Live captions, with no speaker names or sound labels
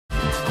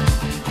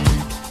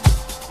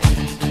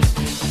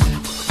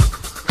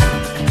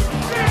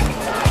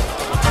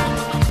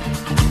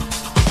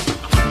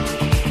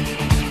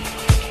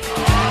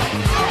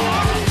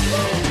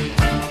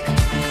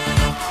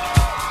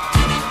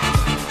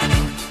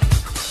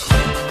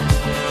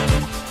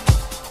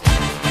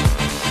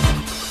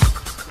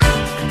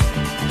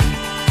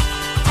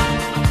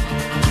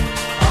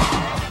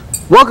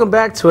Welcome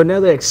back to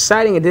another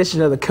exciting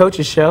edition of the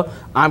Coaches Show.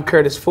 I'm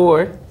Curtis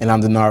Ford. And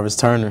I'm DeNarvis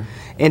Turner.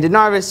 And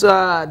DeNarvis,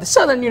 the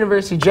Southern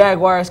University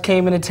Jaguars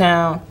came into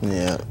town.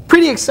 Yeah.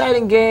 Pretty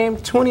exciting game,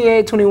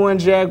 28-21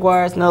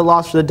 Jaguars, another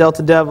loss for the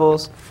Delta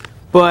Devils.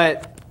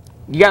 But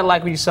you got to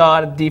like what you saw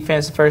out of the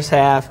defense the first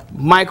half.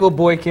 Michael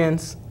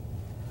Boykins,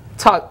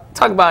 talk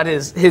about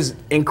his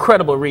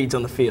incredible reads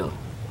on the field.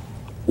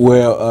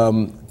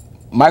 Well,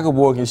 Michael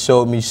Boykins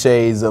showed me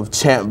shades of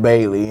Champ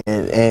Bailey,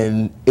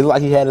 and it's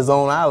like he had his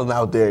own island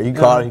out there. He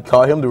called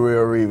him the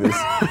real Revis.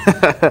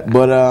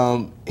 But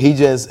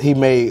he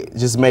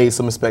made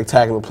some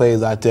spectacular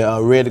plays out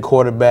there. Read the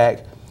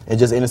quarterback and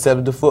just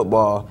intercepted the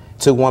football.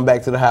 Took one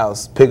back to the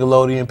house.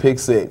 Nickelodeon pick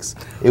six.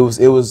 It was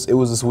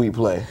a sweet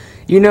play.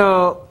 You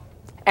know,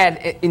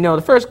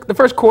 the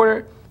first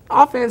quarter,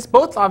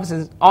 both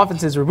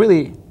offenses were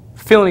really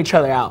filling each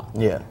other out.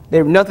 Yeah.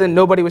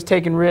 Nobody was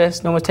taking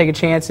risks, no one was taking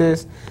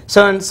chances.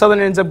 Southern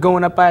ends up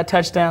going up by a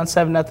touchdown,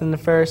 7-0 in the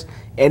first,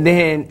 and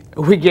then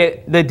we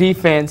get the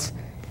defense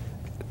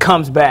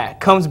comes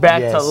back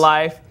Yes. to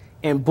life,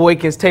 and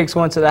Boykins takes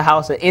one to the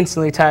house and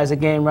instantly ties the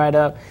game right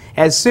up.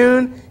 As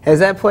soon as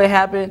that play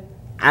happened,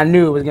 I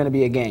knew it was going to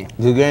be a game.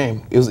 Good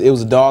game. It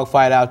was a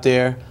dogfight out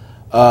there.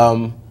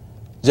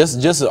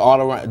 Just an all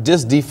around,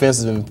 just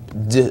defensive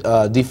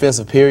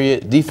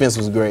period. Defense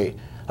was great.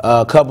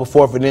 A couple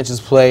 4th and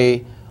inches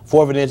play.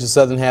 4th and inches,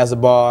 Southern has the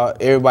ball.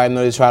 Everybody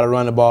know they try to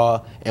run the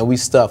ball, and we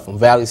stuffed them.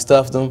 Valley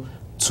stuffed them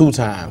 2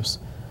 times.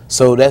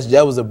 So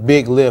that was a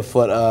big lift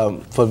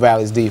for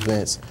Valley's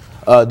defense.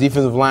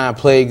 Defensive line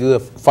played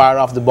good, fired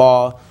off the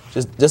ball.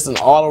 Just an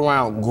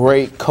all-around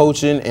great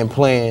coaching and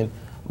playing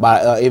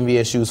by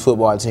MVSU's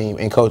football team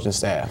and coaching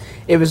staff.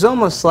 It was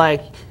almost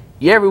like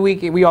every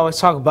week we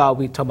talk about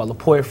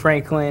LaPoy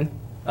Franklin,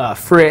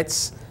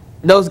 Fritz.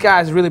 Those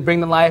guys really bring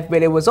to life,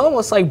 but it was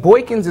almost like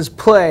Boykins'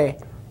 play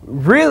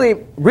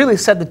really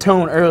set the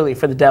tone early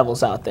for the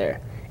Devils out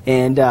there.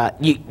 And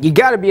you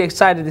got to be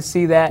excited to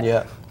see that,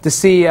 yeah. To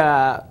see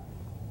our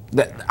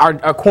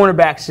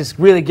cornerbacks just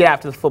really get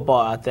after the football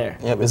out there.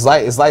 Yep, it's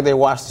like they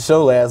watched the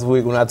show last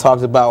week when I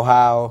talked about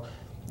how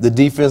the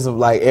defensive,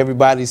 like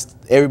everybody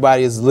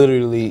is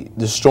literally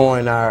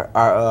destroying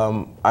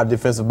our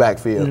defensive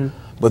backfield. Mm-hmm.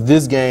 But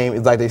this game,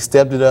 it's like they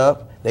stepped it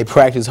up. They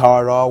practiced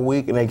hard all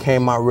week, and they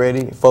came out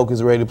ready,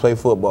 focused, ready to play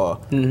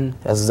football. Mm-hmm.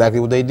 That's exactly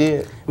what they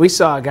did. We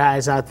saw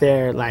guys out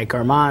there like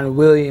Armand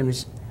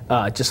Williams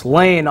just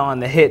laying on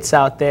the hits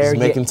out there.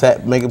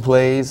 Just making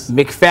plays.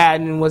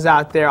 McFadden was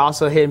out there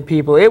also hitting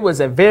people. It was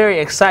a very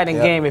exciting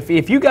game.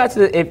 If you got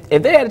to if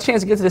they had a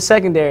chance to get to the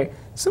secondary,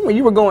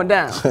 you were going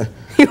down.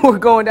 You were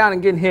going down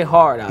and getting hit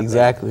hard out there.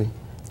 Exactly.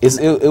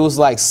 It was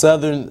like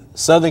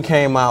Southern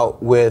came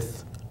out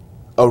with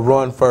a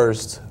run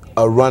first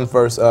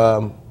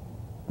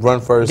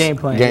game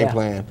plan.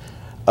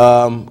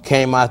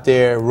 Came out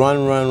there,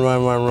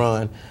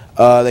 run.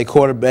 They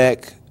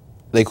quarterback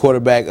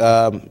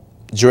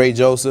Dre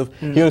Joseph.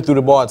 Mm-hmm. He only threw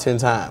the ball 10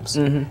 times,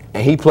 mm-hmm.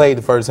 and he played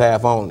the first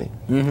half only.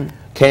 Mm-hmm.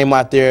 Came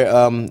out there,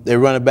 their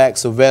running back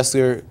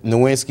Sylvester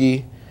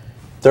Nowinski,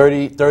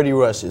 30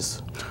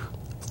 rushes.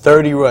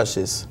 30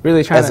 rushes.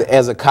 Really trying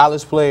as a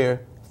college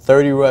player,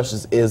 30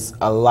 rushes is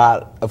a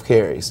lot of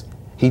carries.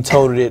 He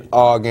toted it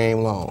all game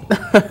long.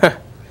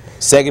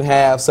 Second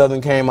half, Southern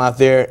came out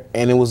there,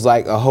 and it was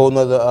like a whole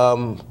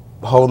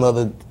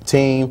nother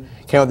team.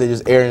 Came out there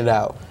just airing it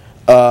out.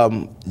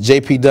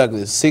 J.P.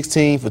 Douglas,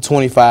 16 for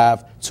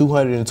 25,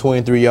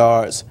 223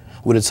 yards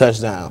with a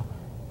touchdown.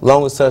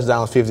 Longest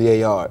touchdown was 58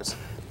 yards.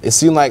 It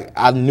seemed like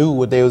I knew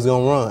what they was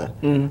going to run.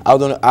 Mm-hmm. I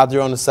was out there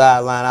on the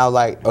sideline. I was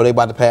like, oh, they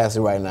about to pass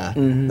it right now.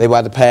 Mm-hmm. They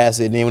about to pass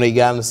it. And then when they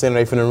got in the center,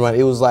 they finna run.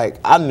 It was like,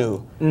 I knew.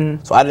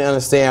 Mm-hmm. So I didn't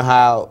understand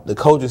how the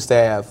coaching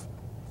staff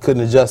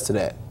couldn't adjust to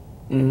that.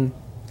 Mm-hmm.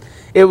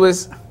 It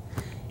was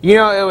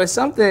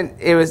something.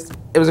 It was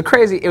a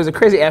crazy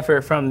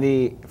effort from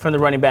the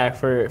running back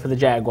for the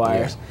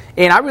Jaguars.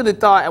 Yeah. And I really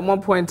thought at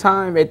one point in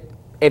time,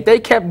 if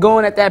they kept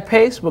going at that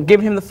pace, but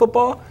giving him the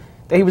football,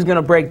 that he was going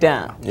to break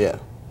down. Yeah.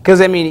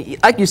 Because I mean,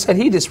 like you said,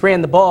 he just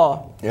ran the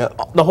ball.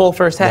 The whole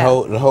first half.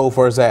 The whole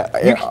first half.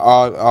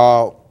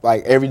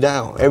 Like every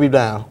down.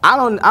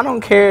 I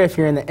don't care if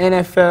you're in the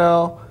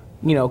NFL,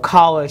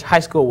 college, high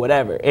school,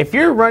 whatever. If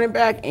you're a running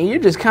back and you're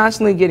just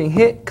constantly getting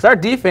hit, because our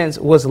defense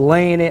was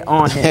laying it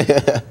on him.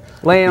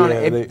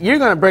 If you're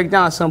going to break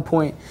down at some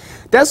point.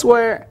 That's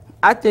where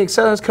I think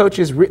Southern's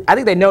coaches, I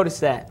think they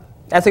noticed that.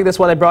 I think that's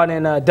why they brought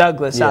in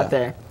Douglas out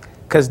there.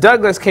 Because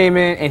Douglas came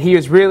in and he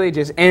was really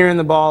just airing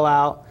the ball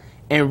out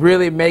and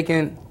really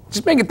making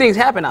things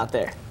happen out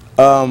there.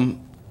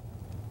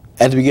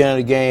 At the beginning of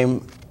the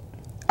game,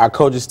 our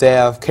coaching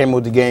staff came up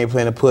with the game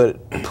plan to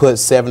put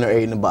 7 or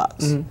 8 in the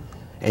box. Mm-hmm.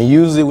 And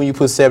usually when you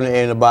put 7 or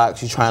 8 in the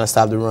box, you're trying to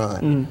stop the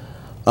run.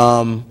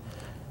 Mm-hmm.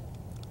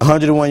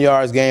 101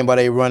 yards game by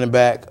their running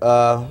back.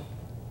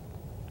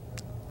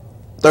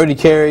 30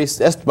 carries,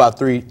 that's about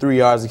 3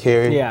 yards a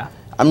carry. Yeah.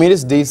 I mean,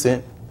 it's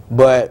decent,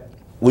 but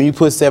when you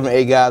put 7 or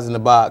 8 guys in the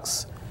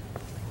box,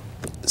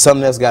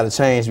 something that's got to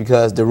change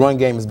because the run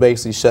game is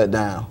basically shut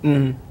down.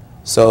 Mm-hmm.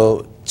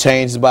 So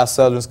changed by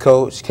Southern's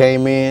coach,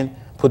 came in,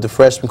 put the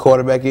freshman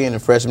quarterback in, and the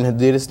freshman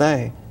did his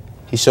thing.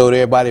 He showed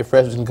everybody a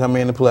freshman can come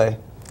in and play.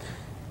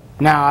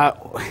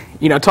 Now,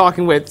 you know,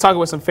 talking with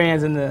some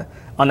fans on the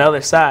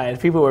other side,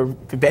 people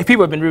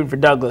have been rooting for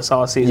Douglas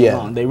all season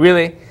long. They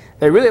really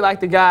like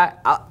the guy.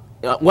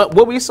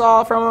 What we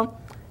saw from him,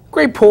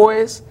 great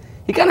poise.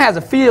 He kind of has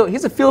a feel.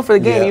 He's a feel for the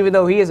game, even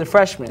though he is a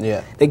freshman.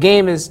 Yeah. The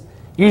game is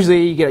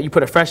usually you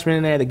put a freshman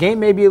in there. The game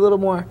may be a little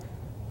more,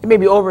 it may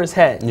be over his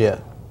head. Yeah.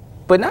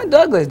 But not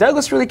Douglas.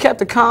 Douglas really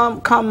kept a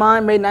calm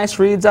mind, made nice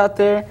reads out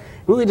there.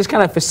 Really just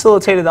kind of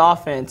facilitated the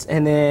offense,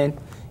 and then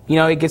he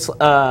gets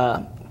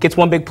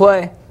one big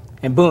play,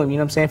 and boom,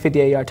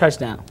 58-yard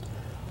touchdown.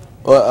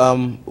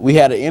 Well, we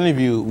had an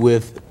interview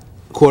with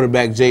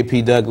quarterback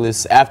J.P.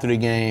 Douglas after the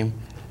game,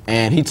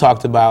 and he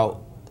talked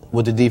about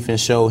what the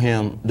defense showed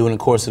him during the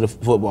course of the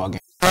football game.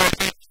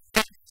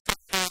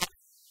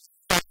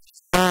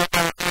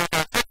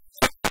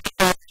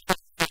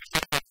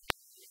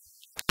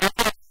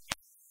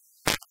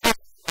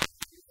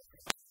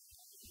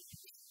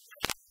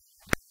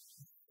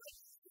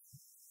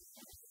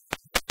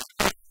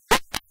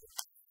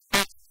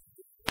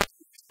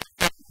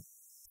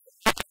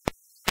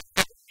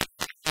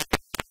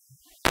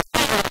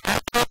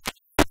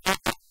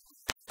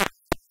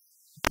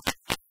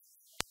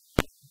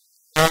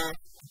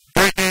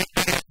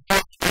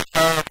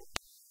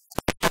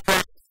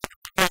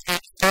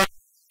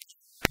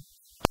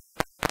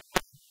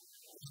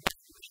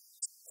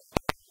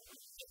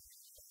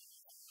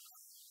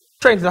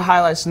 Straight to the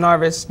highlights,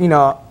 Narvis.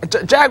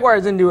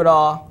 Jaguars didn't do it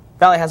all.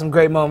 Valley had some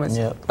great moments.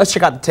 Yep. Let's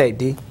check out the tape,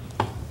 D.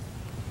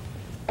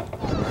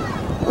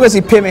 Let's see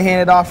Pittman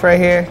hand it off right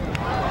here.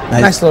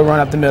 Nice little run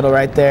up the middle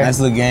right there. Nice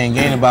little gain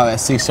about at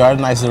 6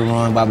 yards. Nice little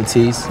run by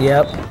Batiste.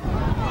 Yep.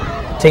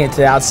 Taking it to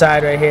the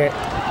outside right here.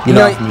 Get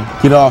off me.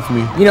 Get off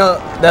me.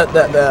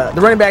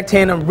 The running back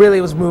tandem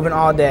really was moving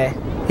all day.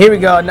 Here we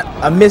go,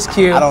 a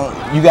miscue.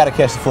 You got to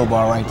catch the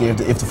football right there.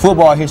 If the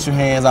football hits your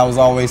hands, I was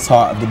always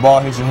taught, if the ball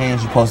hits your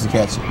hands, you're supposed to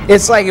catch it.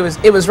 It's like it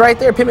was right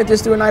there. Pittman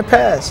just threw a nice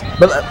pass.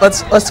 But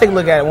let's take a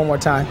look at it one more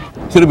time.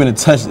 Could have been a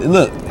touch.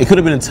 Look, it could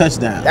have been a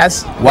touchdown. That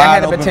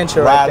had the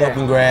potential right there. Wide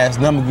open grass,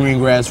 number green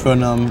grass for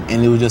them,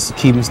 and it was just a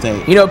key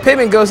mistake.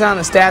 Pittman goes down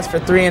the stats for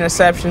 3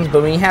 interceptions,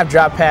 but when you have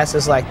drop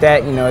passes like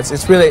that,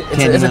 it's really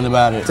can't do nothing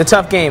about it. It's a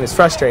tough game. It's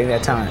frustrating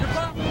at times.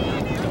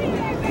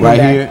 Right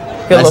here,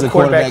 that's the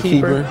quarterback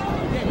keeper.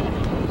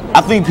 I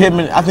think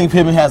Pittman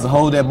has to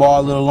hold that ball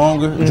a little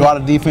longer, draw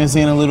the defense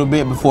in a little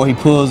bit before he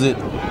pulls it.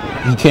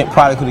 He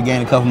probably could have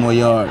gained a couple more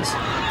yards.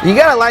 You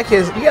gotta like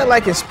his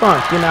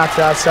spunk, out to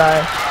the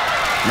outside.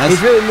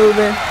 He's really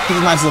moving. He's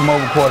a nice little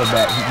mobile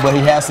quarterback, but he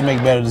has to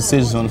make better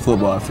decisions on the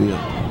football field.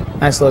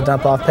 Nice little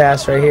dump off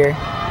pass right here.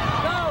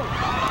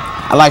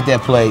 I like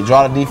that play.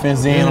 Draw the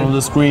defense in on a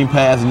little screen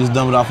pass and just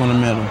dump it off on the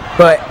middle.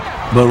 But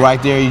right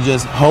there, you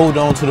just hold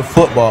on to the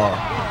football.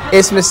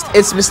 It's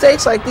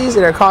mistakes like these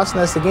that are costing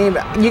us the game.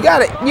 You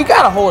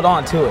gotta hold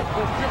on to it.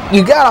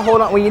 You gotta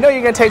hold on when you're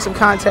gonna take some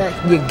contact.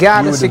 You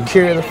gotta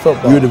secure the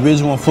football. You're a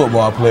Division I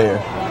football player.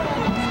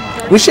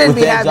 We shouldn't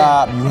be having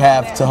that job. You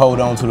have to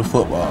hold on to the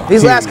football.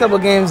 These last couple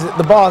of games,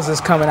 the ball's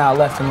just coming out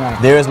left and right.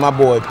 There's my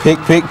boy. Pick.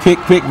 Pick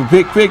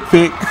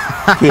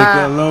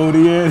and load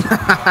in.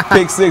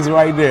 Pick 6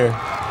 right there.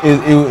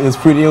 It was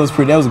pretty.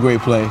 That was a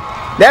great play.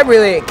 That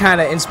really kind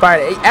of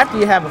inspired. After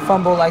you have a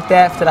fumble like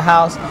that to the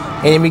house,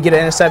 and then we get an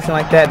interception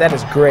like that, that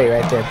is great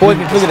right there. Boy,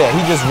 look at that. He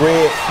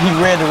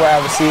read the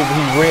wide receiver. He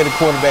read the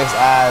quarterback's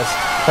eyes.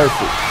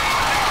 Perfect.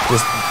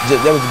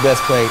 That was the best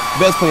play.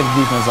 Best play of the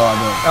defense all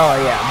day. Oh,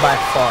 yeah, by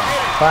far.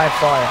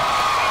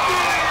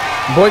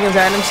 Boykins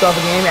had himself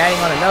a game, adding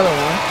on another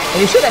one. And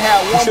he should have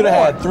had one more. He should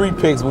have had 3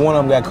 picks, but one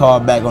of them got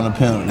called back on a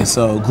penalty.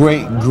 So,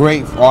 great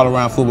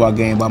all-around football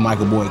game by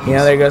Michael Boykins.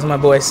 There goes my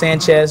boy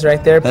Sanchez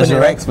right there. That's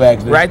your X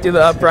factor. Right through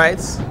the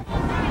uprights.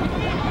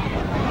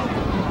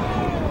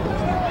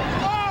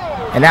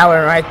 And that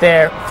one right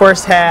there,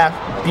 first half,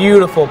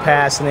 beautiful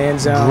pass in the end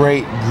zone.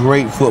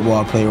 Great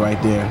football play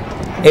right there.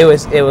 It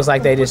was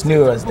like they just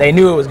knew us. They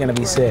knew it was going to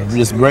be 6.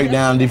 Just break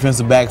down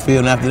defensive backfield,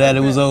 and after that, it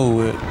was over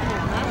with.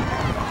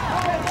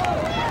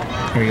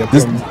 Here we go.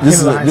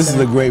 This is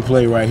a great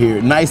play right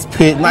here. Nice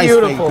pitch, nice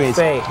fake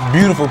pitch.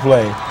 Beautiful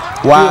play.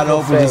 Wide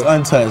open, just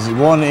untouched.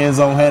 Go in the end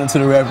zone, hand it to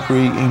the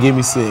referee, and give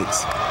me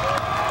 6.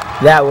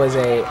 That was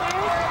a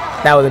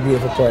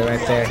beautiful play right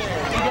there.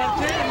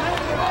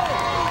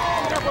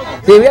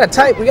 See, we got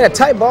a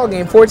tight ball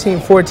game,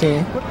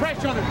 14-14.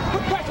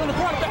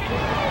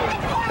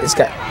 This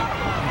guy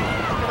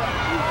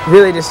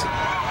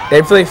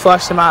they really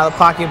flushed him out of the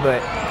pocket,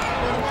 but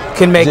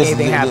couldn't make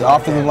anything happen. The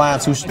offensive line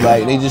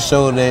they just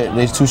showed that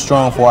they're too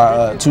strong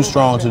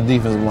to the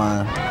defensive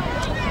line.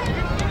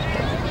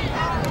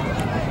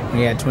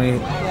 Yeah,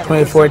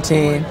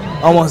 2014,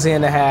 almost the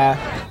end of half,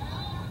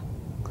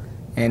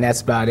 and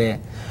that's about it.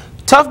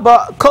 Tough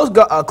ball,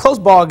 close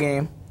ball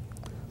game.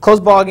 Close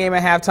ball game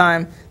at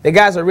halftime. The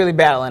guys are really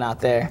battling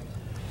out there.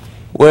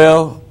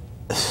 Well,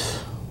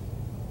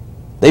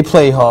 they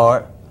play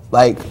hard.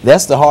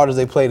 That's the hardest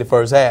they played the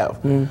first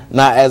half.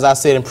 Now, as I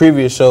said in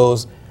previous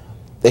shows,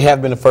 they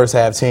have been a first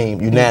half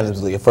team,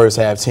 unanimously a first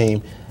half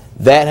team.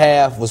 That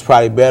half was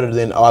probably better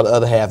than all the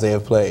other halves they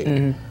have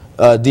played.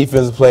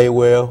 Defense played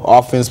well,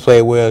 offense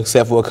played well,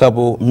 except for a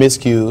couple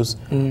miscues.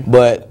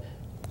 But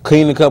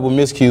clean a couple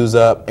miscues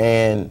up,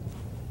 and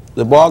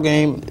the ball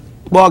game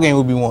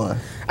would be won.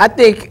 I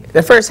think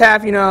the first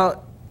half, you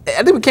know,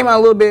 I think we came out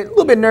a little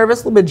bit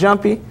nervous, a little bit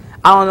jumpy.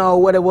 I don't know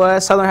what it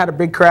was. Southern had a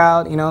big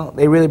crowd, you know,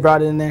 they really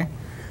brought it in there.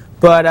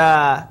 But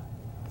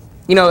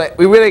you know,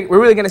 we're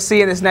really gonna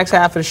see in this next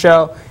half of the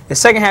show. The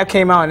second half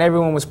came out and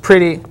everyone was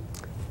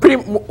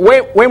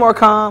way more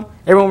calm.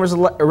 Everyone was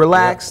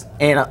relaxed,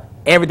 and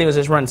everything was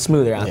just running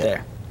smoother out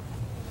there.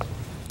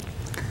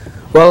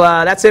 Well,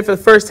 that's it for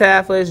the first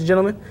half, ladies and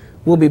gentlemen.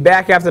 We'll be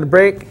back after the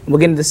break. We'll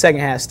get into the second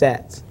half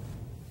stats.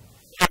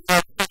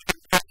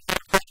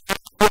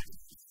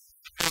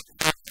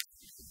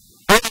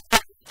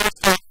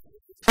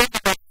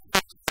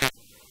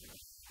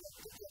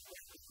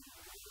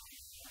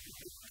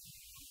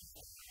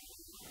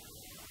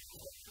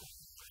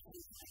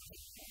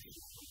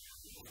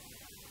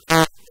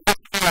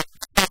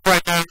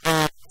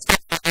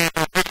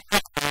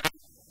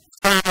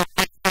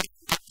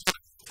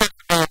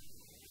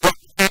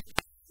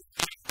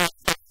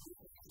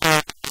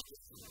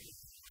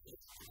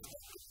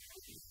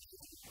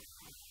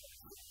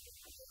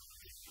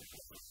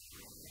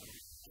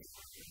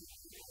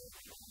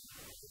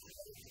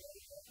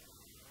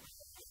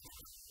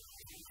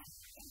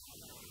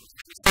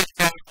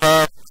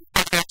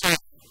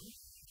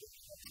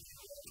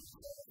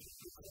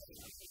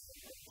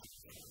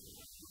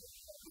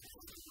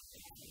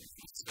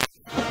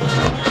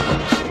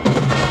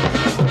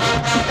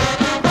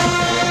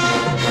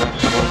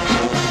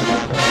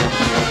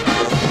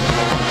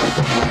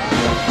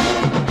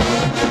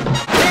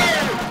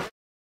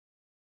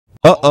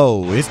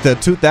 Uh-oh, it's the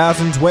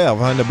 2012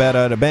 Honda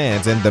Battle of the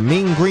Bands, and the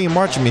Mean Green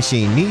Marching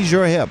Machine needs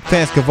your help.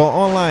 Fans can vote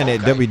online at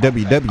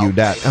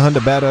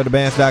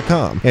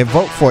www.hondabattleofthebands.com and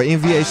vote for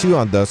MVSU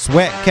on the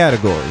SWAT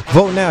category.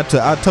 Vote now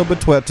to October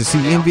 12th to see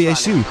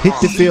MVSU hit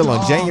the field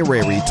on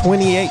January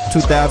 28,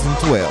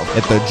 2012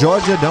 at the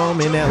Georgia Dome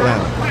in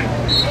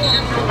Atlanta.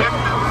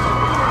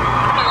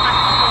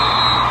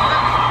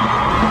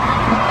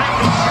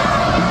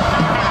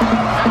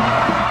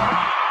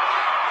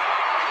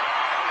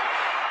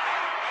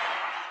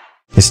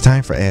 It's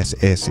time for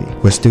Ask Essie,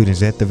 where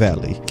students at the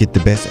Valley get the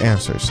best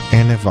answers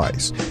and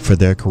advice for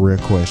their career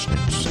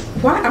questions.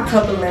 Why are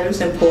cover letters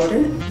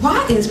important?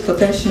 Why is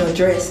professional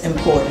dress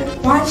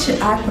important? Why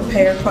should I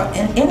prepare for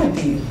an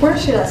interview? Where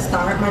should I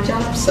start my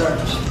job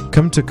search?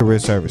 Come to Career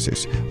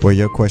Services, where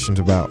your questions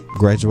about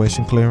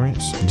graduation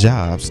clearance,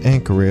 jobs,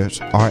 and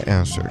careers are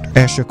answered.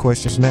 Ask your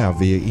questions now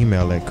via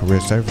email at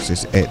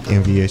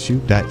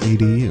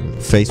careerservices@mvsu.edu,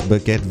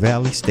 Facebook at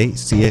Valley State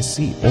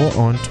CSC, or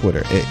on Twitter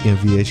at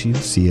MVSU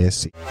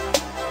CSC.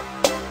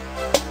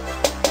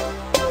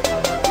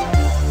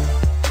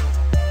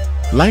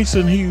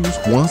 Lyson Hughes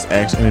once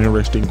asked an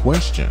interesting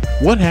question.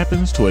 What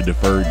happens to a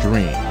deferred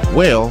dream?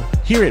 Well,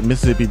 here at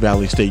Mississippi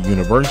Valley State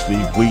University,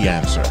 we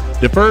answer.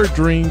 Deferred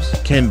dreams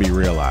can be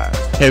realized.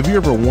 Have you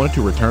ever wanted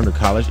to return to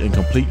college and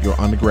complete your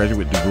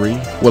undergraduate degree?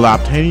 Will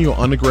obtaining your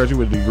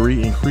undergraduate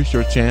degree increase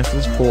your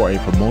chances for a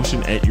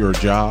promotion at your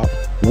job?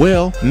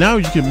 Well, now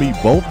you can meet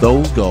both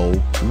those goals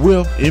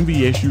with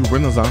MVSU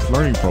Renaissance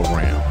Learning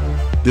Program.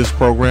 This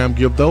program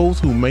gives those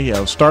who may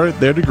have started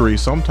their degree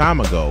some time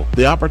ago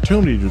the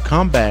opportunity to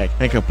come back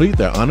and complete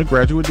their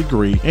undergraduate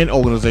degree in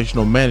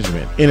organizational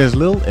management in as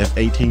little as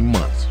 18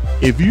 months.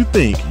 If you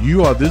think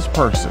you are this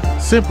person,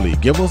 simply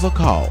give us a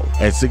call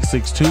at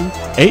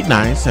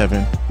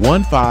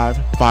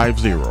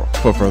 662-897-1550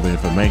 for further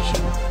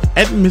information.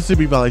 At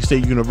Mississippi Valley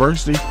State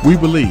University, we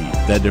believe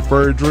that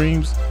deferred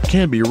dreams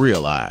can be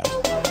realized.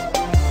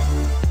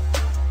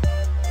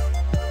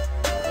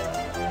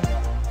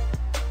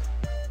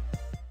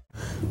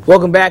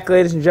 Welcome back,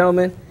 ladies and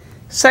gentlemen.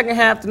 Second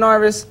half,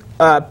 Narvis,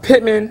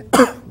 Pittman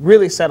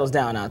really settles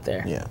down out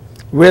there. Yeah.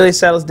 Really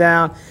settles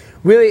down.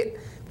 Really,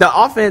 the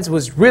offense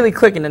was really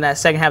clicking in that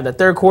second half. The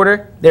third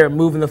quarter, they were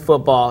moving the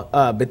football.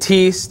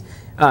 Batiste,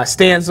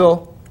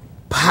 Stanzel,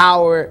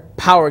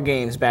 power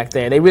games back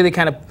there. They really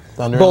kind of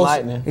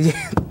bolstered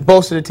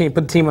the team,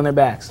 put the team on their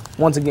backs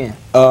once again.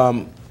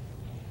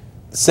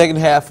 Second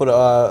half for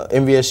the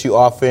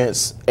MVSU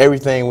offense,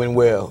 everything went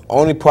well.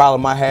 Only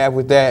problem I have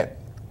with that,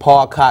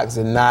 Paul Cox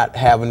did not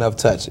have enough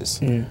touches.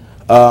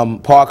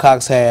 Paul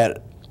Cox had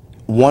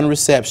one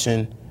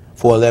reception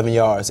for 11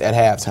 yards at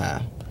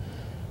halftime.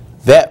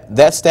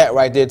 That stat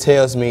right there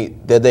tells me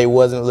that they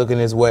wasn't looking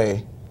his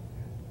way.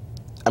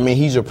 I mean,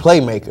 he's your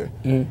playmaker.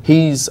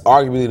 He's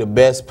arguably the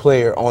best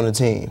player on the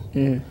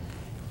team.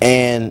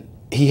 And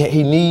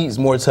he needs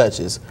more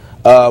touches.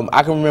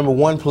 I can remember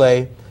one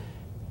play,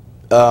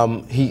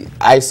 he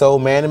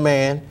ISO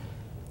man-to-man,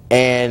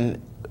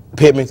 and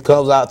Pittman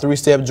comes out,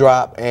 three-step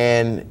drop,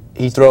 and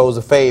he throws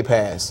a fade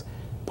pass.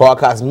 Paul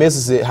Cox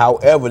misses it.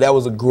 However, that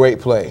was a great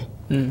play.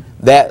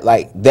 That's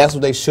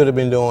what they should have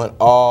been doing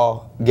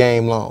all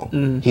game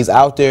long. He's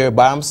out there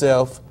by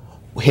himself,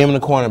 him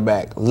and the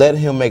cornerback. Let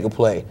him make a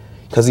play.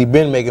 because he's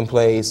been making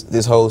plays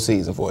this whole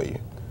season for you.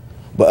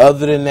 But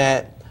other than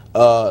that,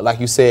 like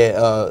you said,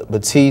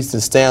 Batiste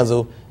and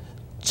Stanzel,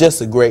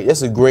 that's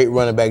a great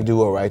running back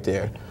duo right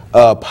there.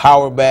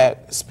 Power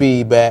back,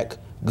 speed back,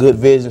 good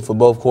vision for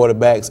both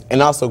quarterbacks,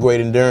 and also great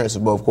endurance for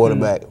both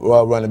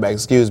running backs,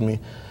 excuse me.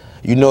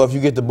 You know, if you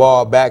get the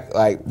ball back,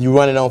 like you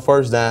run it on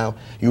first down,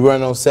 you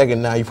run it on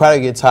second down, you probably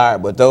get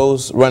tired, but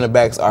those running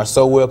backs are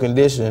so well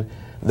conditioned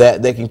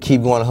that they can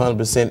keep going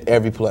 100%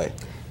 every play.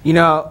 You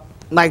know,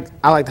 like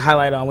I like to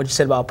highlight on what you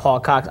said about Paul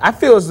Cox. I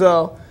feel as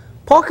though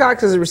Paul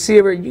Cox as a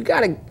receiver, you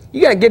gotta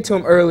get to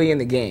him early in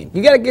the game.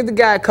 You gotta give the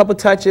guy a couple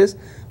touches,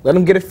 let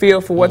him get a feel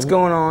for what's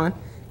going on,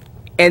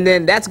 and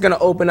then that's gonna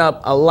open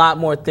up a lot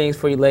more things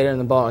for you later in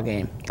the ball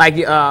game. Like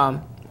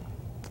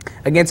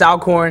against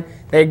Alcorn,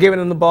 they're giving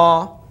him the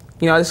ball.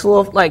 You know, just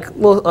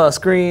little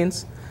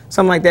screens,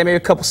 something like that, maybe a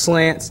couple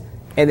slants,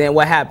 and then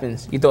what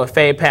happens? You throw a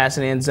fade pass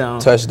in the end zone.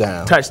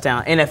 Touchdown.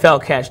 Touchdown.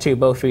 NFL catch too,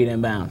 both feet in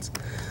bounds.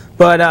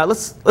 But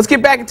let's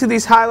get back into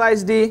these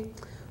highlights, D.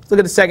 Let's look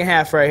at the second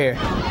half right here.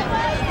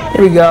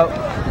 Here we go.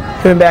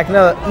 Coming back,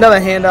 another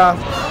handoff,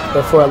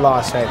 but for a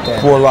loss right there.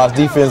 For a loss,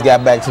 defense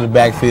got back to the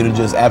backfield and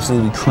just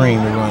absolutely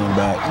creamed the running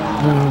back.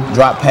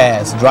 Drop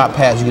pass.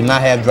 You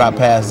cannot have drop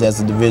passes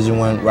as a Division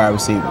I wide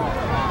receiver.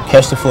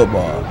 Catch the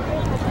football.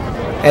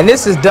 And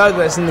this is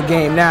Douglas in the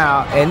game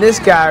now, and this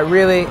guy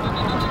really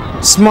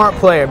smart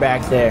player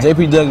back there.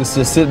 J.P. Douglas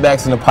just sits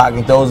back in the pocket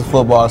and throws the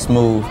football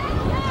smooth.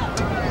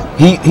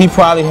 He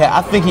probably had,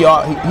 I think he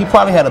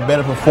probably had a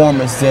better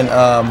performance than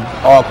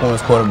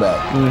Alcorn's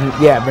quarterback.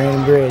 Yeah,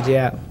 Brandon Bridge,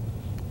 yeah.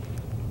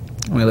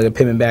 I'm gonna look at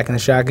Pittman back in the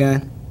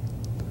shotgun.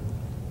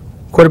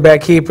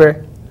 Quarterback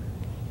keeper.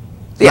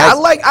 Yeah,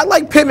 nice. I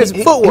like Pittman's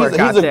footwork.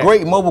 He's a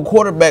great mobile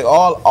quarterback.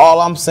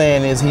 All I'm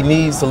saying is he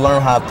needs to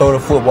learn how to throw the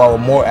football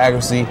with more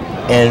accuracy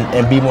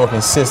and be more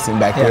consistent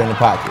back there in the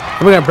pocket.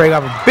 We're gonna break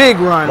off a big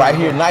run right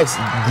here. Nice,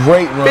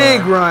 great run.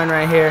 Big run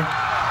right here.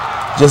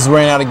 Just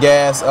ran out of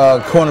gas.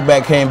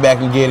 Cornerback came back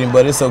and get him,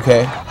 but it's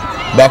okay.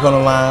 Back on the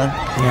line.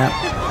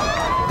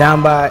 Yeah.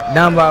 Down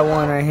by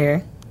one right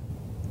here.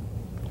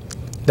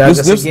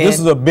 This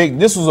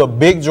was a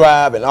big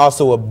drive and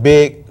also it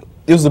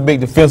was a big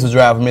defensive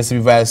drive for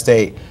Mississippi Valley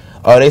State.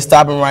 They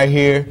stop him right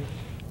here.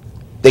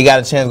 They got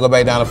a chance to go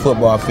back down the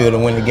football field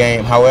and win the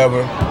game.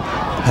 However,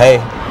 hey,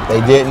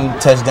 they didn't.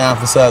 Touchdown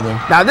for Southern.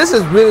 Now this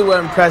is really what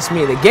impressed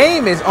me. The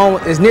game is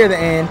near the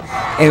end,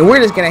 and we're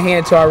just gonna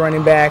hand it to our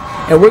running back,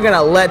 and we're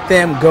gonna let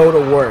them go to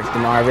work,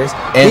 DeMarvis.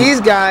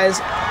 These guys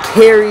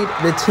carried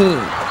the team.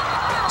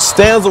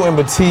 Stanzel and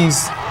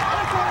Batiste,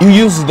 you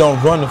usually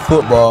don't run the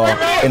football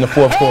in the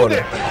fourth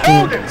quarter.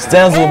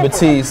 Stanzel and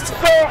Batiste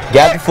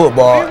got the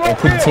football and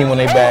put the team on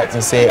their backs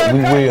and said,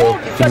 "We will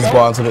get this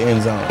ball into the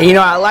end zone." And, you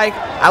know, I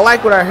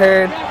like what I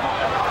heard,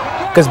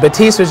 because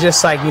Batiste was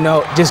just like, you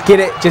know, just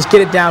get it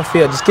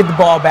downfield, just get the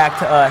ball back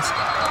to us.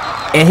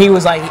 And he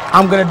was like,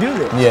 "I'm gonna do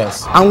this.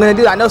 Yes, I'm gonna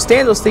do that." I know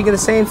Stanzel's thinking the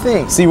same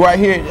thing. See right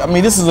here, I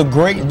mean, this is a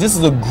great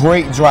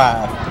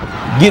drive.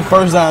 Get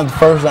first down to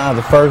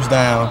first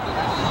down.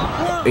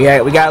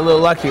 Yeah, we got a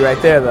little lucky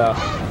right there though.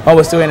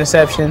 Almost threw an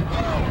interception.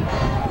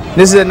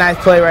 This is a nice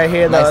play right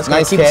here, though. It's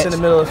going to keep us in the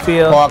middle of the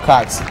field. Paul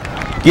Cox,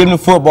 give him the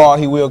football,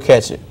 he will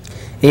catch it.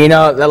 You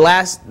know, at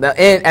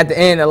the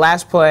end, the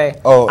last play.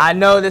 Oh, I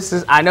know this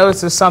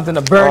is something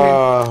a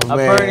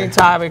burning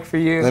topic for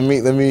you. Let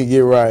me get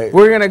right.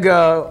 We're gonna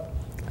go